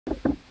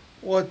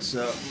What's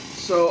up?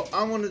 So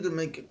I wanted to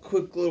make a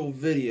quick little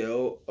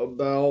video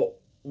about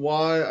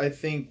why I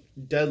think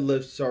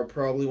deadlifts are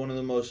probably one of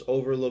the most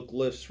overlooked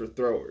lifts for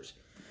throwers.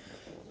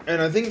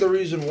 And I think the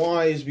reason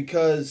why is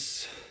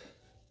because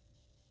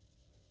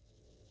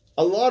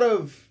a lot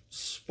of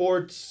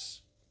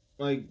sports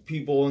like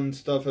people and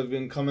stuff have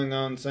been coming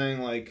on saying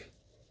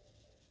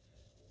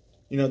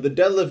the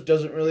deadlift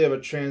doesn't really have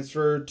a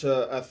transfer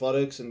to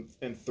athletics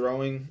and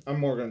throwing. I'm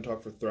more going to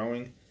talk for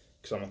throwing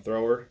because I'm a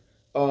thrower.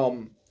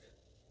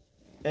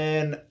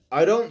 And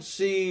I don't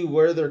see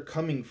where they're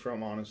coming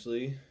from,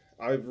 honestly.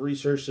 I've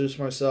researched this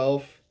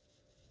myself.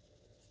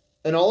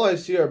 And all I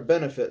see are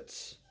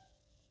benefits.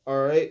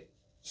 Alright?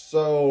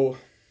 So,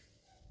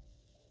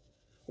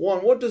 one,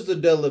 what does the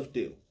deadlift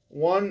do?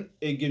 One,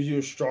 it gives you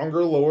a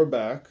stronger lower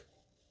back,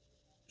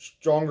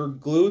 stronger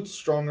glutes,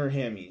 stronger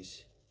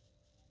hammies,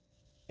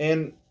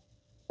 and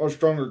a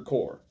stronger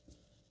core.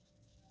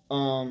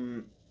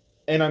 And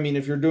I mean,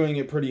 if you're doing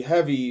it pretty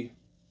heavy,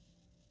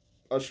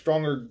 a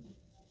stronger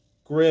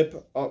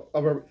grip,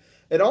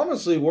 it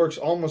honestly works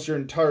almost your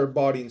entire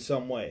body in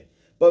some way,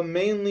 but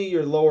mainly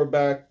your lower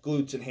back,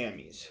 glutes, and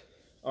hammies.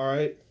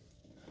 Alright?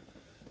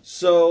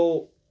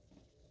 So,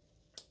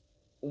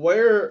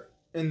 where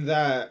in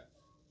that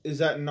is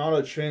that not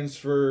a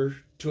transfer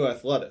to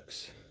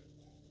athletics?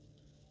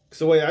 Because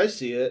the way I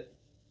see it,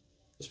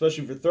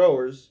 especially for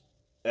throwers,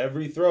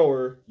 every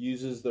thrower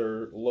uses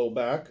their low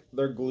back,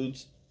 their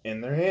glutes,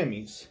 and their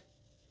hammies.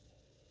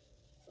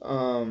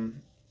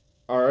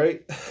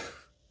 Alright?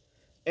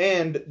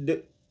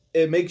 And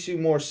it makes you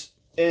more,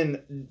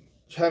 and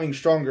having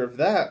stronger of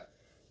that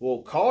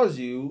will cause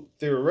you,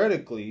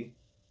 theoretically,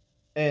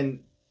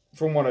 and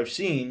from what I've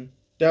seen,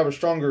 to have a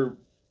stronger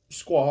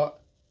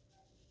squat.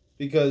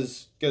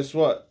 Because guess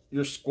what?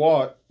 Your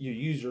squat, you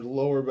use your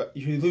lower back,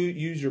 you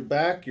use your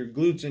back, your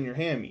glutes, and your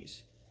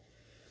hammies.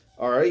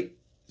 Alright?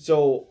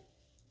 So,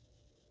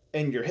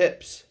 and your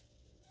hips.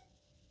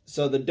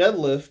 So the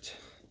deadlift,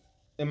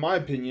 in my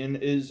opinion,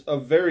 is a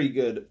very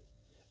good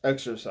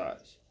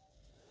exercise.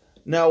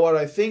 Now, what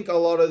I think a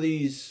lot of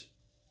these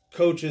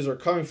coaches are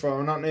coming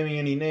from, I'm not naming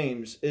any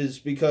names, is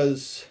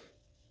because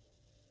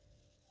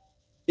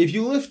if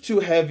you lift too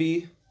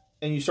heavy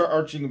and you start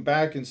arching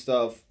back and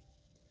stuff,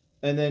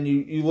 and then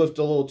you lift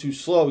a little too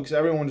slow because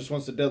everyone just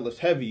wants to deadlift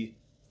heavy,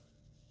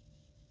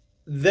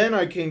 then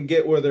I can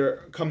get where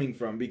they're coming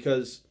from.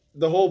 Because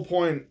the whole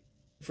point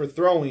for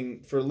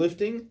throwing, for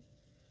lifting,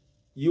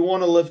 you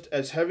want to lift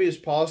as heavy as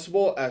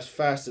possible, as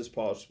fast as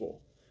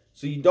possible.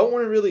 So you don't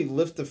want to really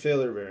lift to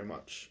failure very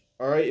much.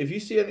 Alright, if you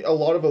see a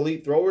lot of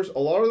elite throwers, a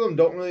lot of them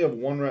don't really have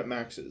 1 rep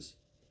maxes.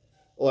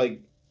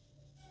 Like,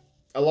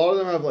 a lot of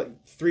them have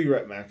 3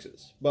 rep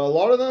maxes. But a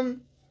lot of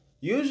them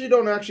usually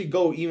don't actually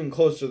go even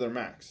close to their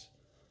max.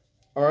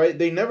 Alright,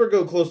 they never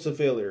go close to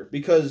failure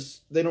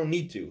because they don't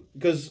need to.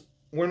 Because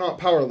we're not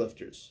power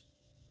lifters.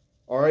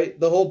 Alright,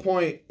 the whole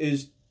point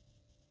is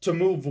to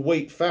move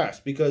weight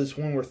fast. Because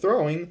when we're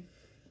throwing,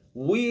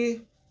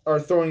 we are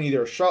throwing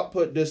either a shot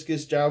put,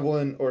 discus,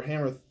 javelin, or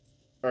hammer,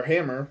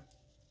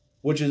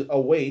 which is a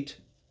weight,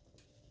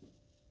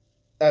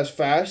 as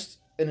fast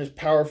and as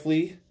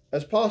powerfully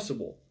as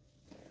possible.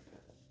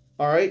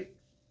 Alright?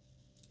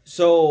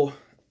 So,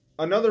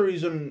 another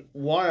reason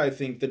why I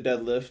think the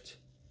deadlift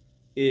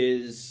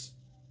is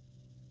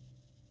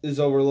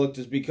overlooked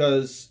is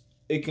because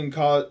it can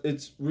cause,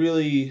 it's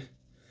really,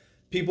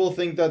 people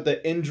think that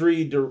the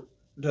injury to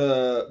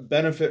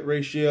benefit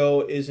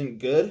ratio isn't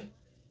good.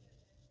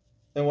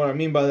 And what I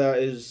mean by that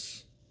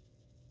is,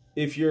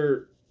 if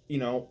you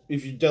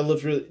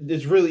deadlift,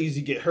 it's really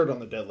easy to get hurt on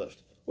the deadlift,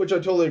 which I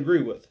totally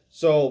agree with.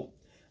 So,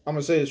 I'm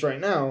going to say this right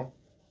now.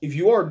 If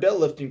you are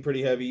deadlifting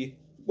pretty heavy,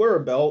 wear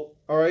a belt,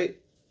 alright?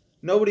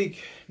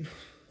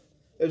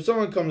 If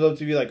someone comes up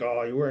to you like,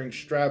 oh, you're wearing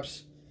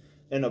straps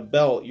and a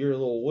belt, you're a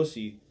little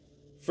wussy.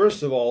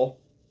 First of all,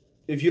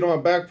 if you don't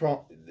have back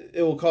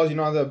it will cause you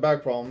not to have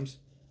back problems.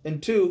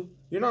 And 2,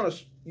 you're not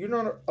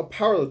a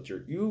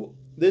powerlifter.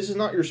 This is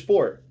not your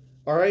sport,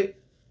 alright?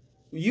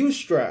 Use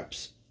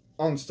straps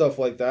on stuff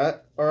like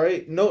that,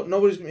 alright?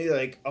 Nobody's gonna be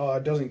like, oh,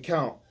 it doesn't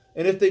count.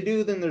 And if they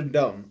do, then they're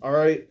dumb,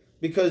 alright?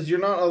 Because you're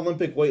not an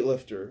Olympic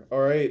weightlifter,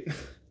 alright?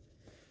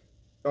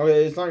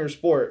 Okay, it's not your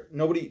sport.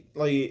 Nobody,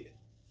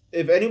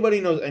 if anybody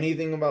knows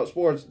anything about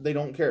sports, they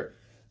don't care.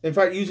 In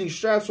fact, using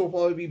straps will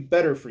probably be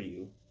better for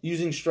you.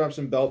 Using straps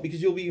and belt,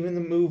 because you'll be able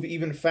to move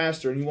even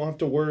faster and you won't have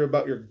to worry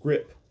about your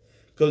grip.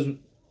 Because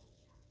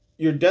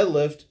your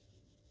deadlift,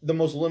 the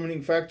most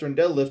limiting factor in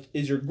deadlift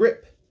is your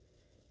grip,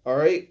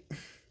 alright?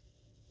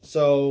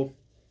 So,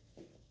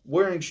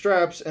 wearing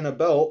straps and a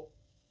belt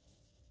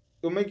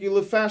will make you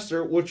lift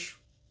faster, which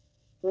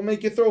will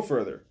make you throw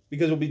further.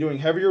 Because you'll be doing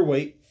heavier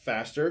weight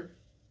faster.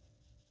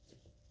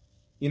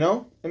 You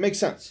know? It makes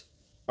sense.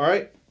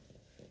 Alright?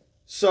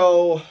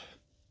 So,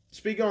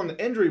 speaking on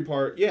the injury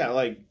part, yeah,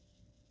 I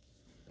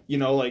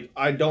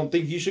don't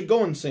think you should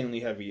go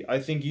insanely heavy. I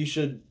think you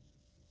should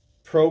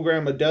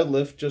program a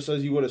deadlift just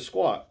as you would a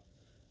squat.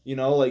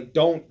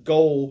 Don't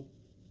go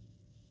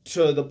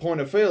to the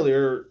point of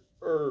failure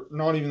or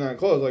not even that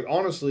close.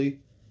 Honestly,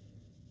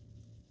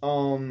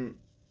 Um,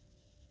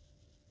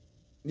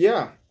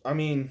 yeah, I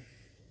mean,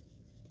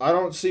 I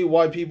don't see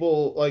why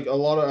people, like a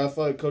lot of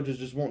athletic coaches,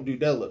 just won't do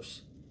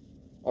deadlifts.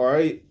 All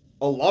right,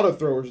 a lot of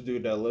throwers do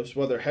deadlifts,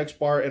 whether hex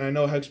bar, and I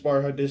know hex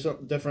bar had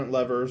different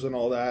levers and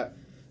all that,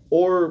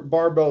 or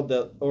barbell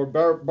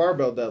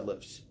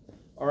deadlifts.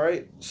 All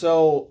right,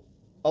 so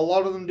a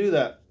lot of them do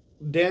that.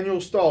 Daniel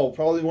Stahl,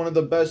 probably one of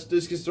the best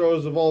discus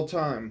throwers of all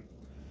time,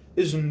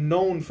 is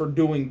known for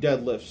doing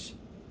deadlifts.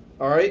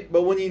 All right,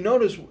 but when you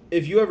notice,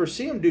 if you ever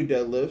see him do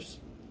deadlifts,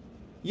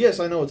 yes,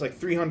 I know it's like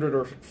 300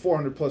 or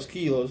 400 plus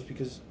kilos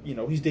because,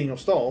 he's Daniel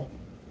Stahl.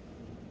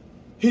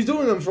 He's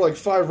doing them for like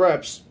 5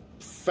 reps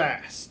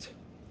fast.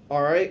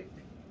 All right?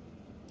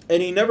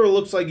 And he never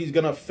looks like he's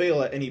going to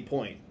fail at any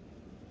point.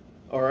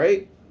 All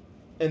right?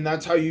 And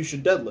that's how you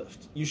should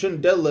deadlift. You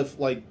shouldn't deadlift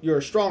like you're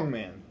a strong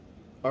man.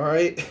 All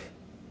right?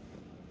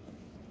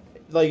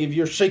 Like if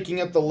you're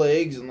shaking at the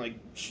legs and like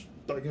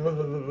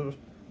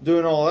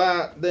doing all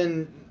that,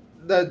 then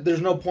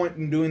there's no point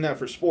in doing that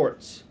for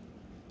sports.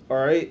 All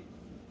right?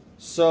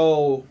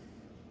 So,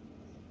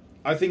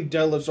 I think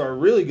deadlifts are a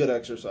really good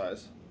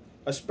exercise,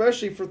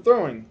 especially for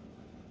throwing,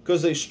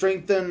 because they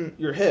strengthen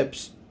your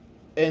hips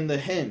and the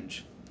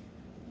hinge,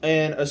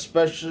 and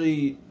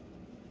especially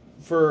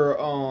for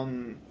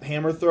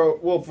hammer throw.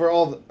 Well, for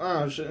all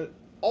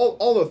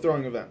the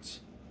throwing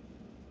events,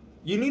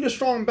 you need a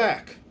strong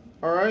back,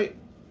 all right,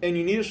 and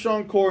you need a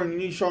strong core, and you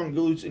need strong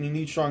glutes, and you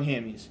need strong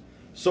hammies.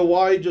 So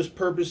why just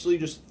purposely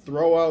just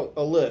throw out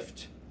a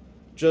lift,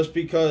 just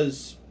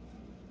because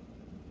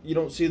you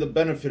don't see the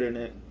benefit in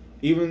it,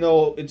 even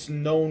though it's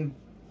known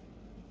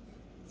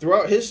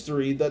throughout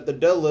history that the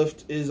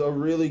deadlift is a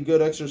really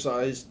good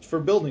exercise for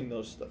building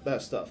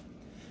that stuff.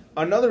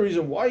 Another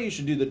reason why you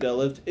should do the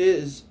deadlift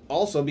is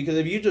also because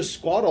if you just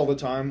squat all the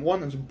time,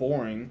 one, it's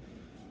boring.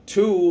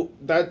 Two,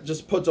 that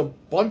just puts a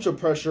bunch of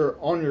pressure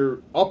on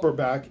your upper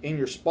back and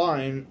your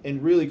spine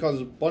and really causes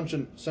a bunch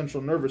of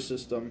central nervous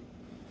system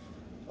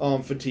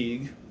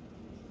fatigue.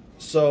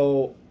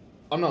 So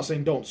I'm not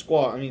saying don't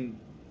squat. I mean,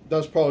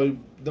 that's probably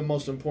the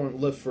most important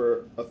lift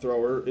for a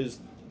thrower is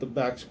the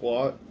back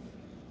squat,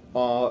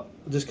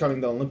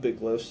 discounting the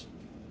Olympic lifts.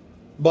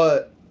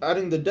 But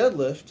adding the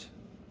deadlift,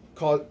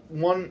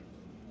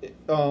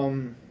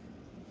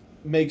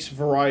 makes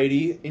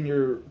variety in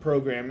your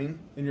programming,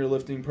 in your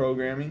lifting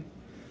programming.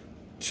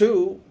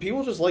 Two,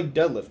 people just like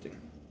deadlifting.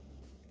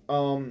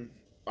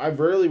 I've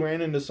rarely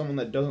ran into someone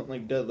that doesn't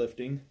like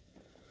deadlifting.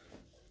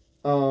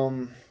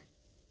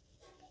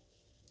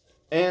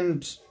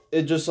 And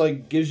it just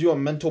like gives you a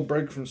mental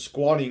break from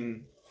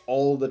squatting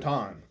all the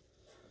time.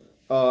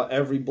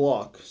 Every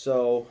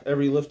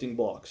lifting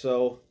block.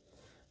 So,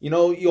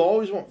 you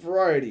always want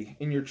variety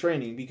in your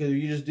training, because if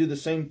you just do the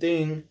same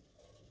thing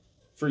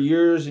for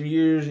years and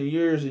years and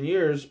years and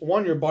years,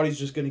 one, your body's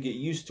just going to get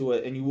used to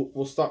it, and you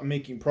will stop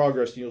making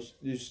progress. You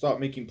stop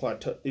making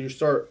plateau. You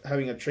start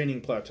having a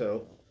training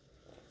plateau.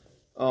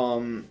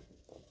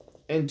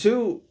 And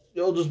two,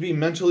 it'll just be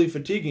mentally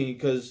fatiguing,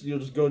 because you'll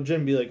just go to the gym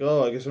and be like,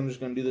 oh, I guess I'm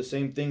just going to do the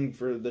same thing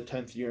for the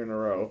 10th year in a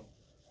row.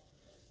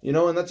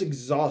 And that's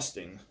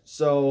exhausting.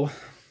 So,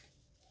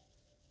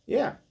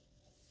 yeah.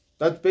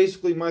 That's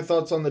basically my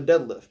thoughts on the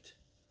deadlift.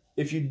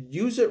 If you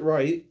use it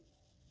right,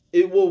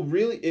 it will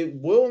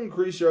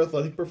increase your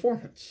athletic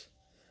performance.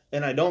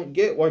 And I don't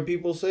get why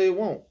people say it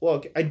won't.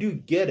 Look, I do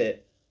get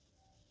it,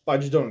 but I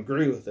just don't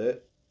agree with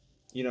it.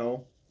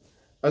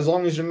 As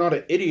long as you're not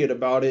an idiot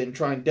about it and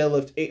try and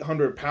deadlift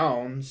 800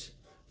 pounds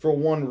for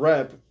 1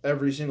 rep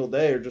every single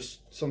day, or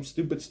just some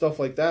stupid stuff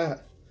like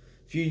that.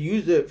 If you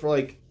use it for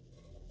like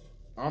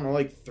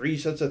 3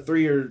 sets of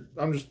 3, or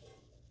I'm just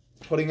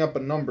putting up a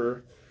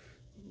number,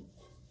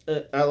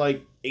 at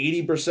like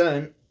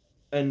 80%,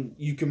 and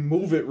you can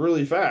move it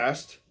really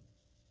fast,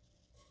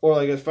 or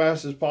like as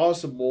fast as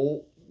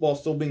possible while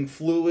still being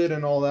fluid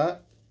and all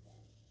that,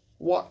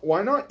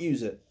 why not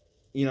use it?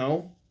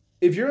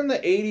 If you're in the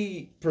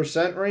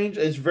 80% range,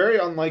 it's very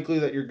unlikely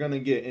that you're going to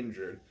get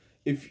injured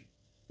if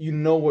you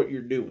know what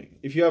you're doing,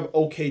 if you have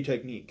okay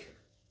technique.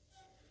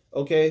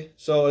 Okay?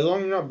 So as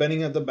long as you're not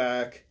bending at the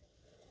back,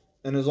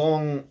 and as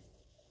long,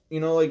 I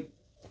don't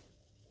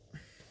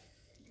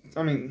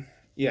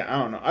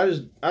know. I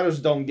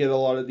just don't get a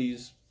lot of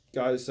these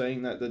guys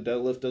saying that the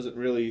deadlift doesn't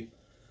really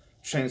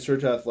transfer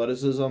to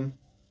athleticism.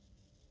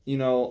 You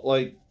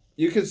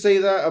could say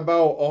that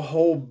about a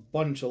whole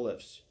bunch of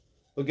lifts.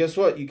 But guess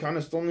what? You kind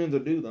of still need to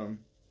do them.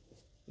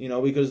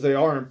 Because they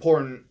are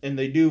important, and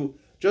they do.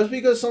 Just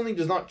because something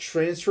does not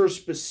transfer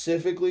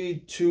specifically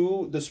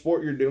to the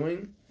sport you're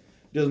doing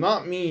does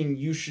not mean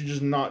you should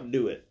just not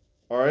do it.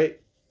 All right?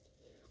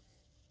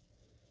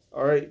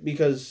 All right?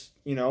 Because,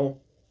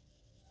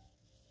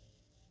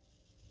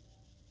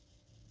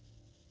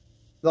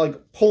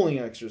 like pulling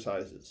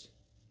exercises.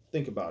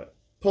 Think about it.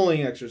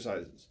 Pulling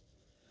exercises.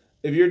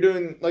 If you're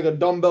doing like a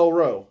dumbbell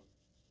row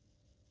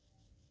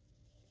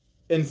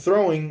and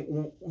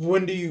throwing,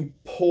 when do you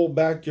pull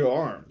back your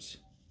arms?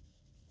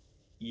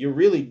 You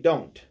really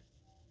don't.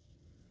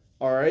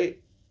 All right?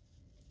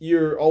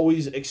 You're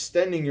always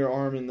extending your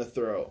arm in the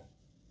throw.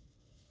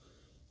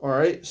 All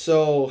right,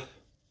 so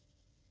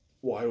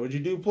why would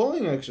you do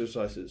pulling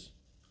exercises?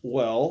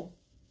 Well,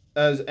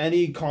 as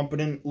any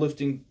competent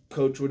lifting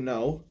coach would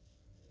know,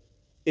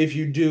 if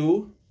you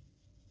do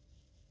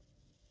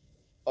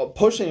a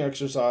pushing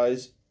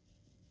exercise,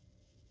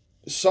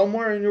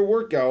 somewhere in your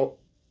workout,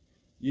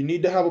 you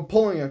need to have a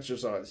pulling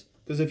exercise.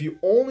 Because if you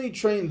only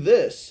train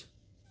this,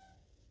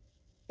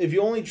 if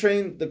you only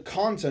train the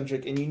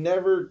concentric and you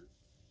never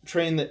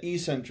train the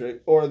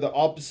eccentric or the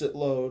opposite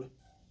load,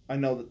 I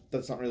know that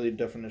that's not really a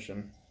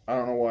definition. I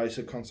don't know why I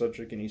said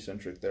concentric and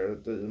eccentric there.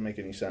 That doesn't make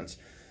any sense.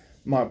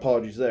 My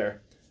apologies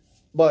there.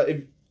 But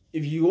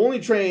if you only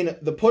train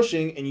the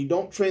pushing and you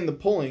don't train the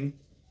pulling,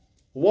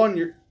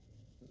 the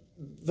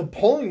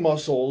pulling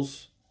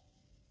muscles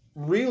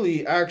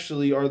really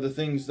actually are the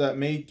things that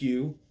make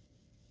you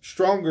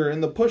stronger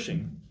in the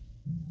pushing.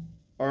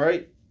 All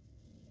right?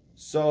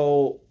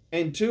 So,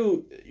 and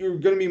 2, you're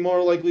going to be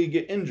more likely to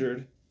get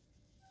injured.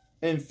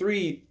 And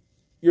 3,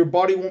 your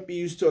body won't be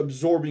used to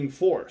absorbing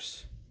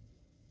force.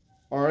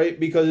 All right?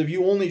 Because if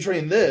you only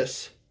train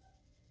this,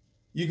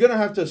 you're going to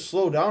have to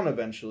slow down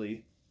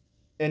eventually.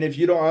 And if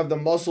you don't have the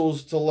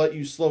muscles to let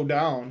you slow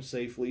down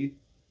safely,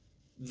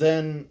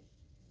 then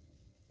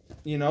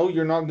you're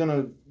going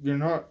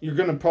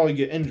to probably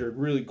get injured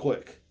really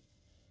quick.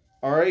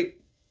 All right?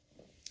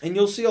 And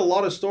you'll see a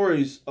lot of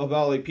stories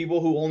about like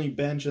people who only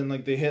bench and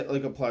like they hit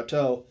like a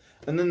plateau,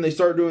 and then they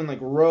start doing like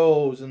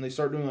rows and they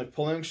start doing like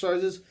pulling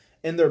exercises,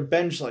 and their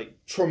bench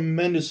like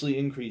tremendously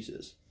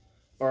increases.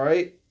 All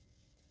right?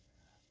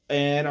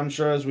 And I'm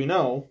sure, as we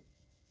know,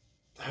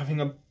 having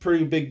a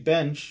pretty big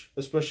bench,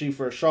 especially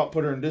for a shot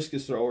putter and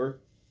discus thrower,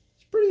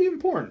 is pretty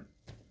important.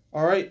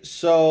 All right?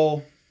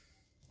 So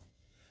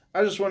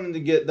I just wanted to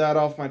get that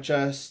off my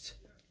chest.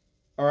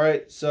 All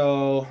right,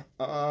 so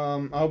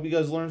I hope you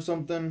guys learned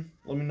something.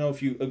 Let me know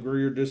if you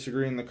agree or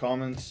disagree in the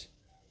comments,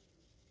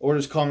 or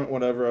just comment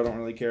whatever. I don't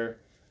really care.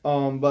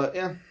 But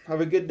yeah, have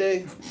a good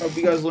day. Hope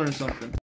you guys learned something.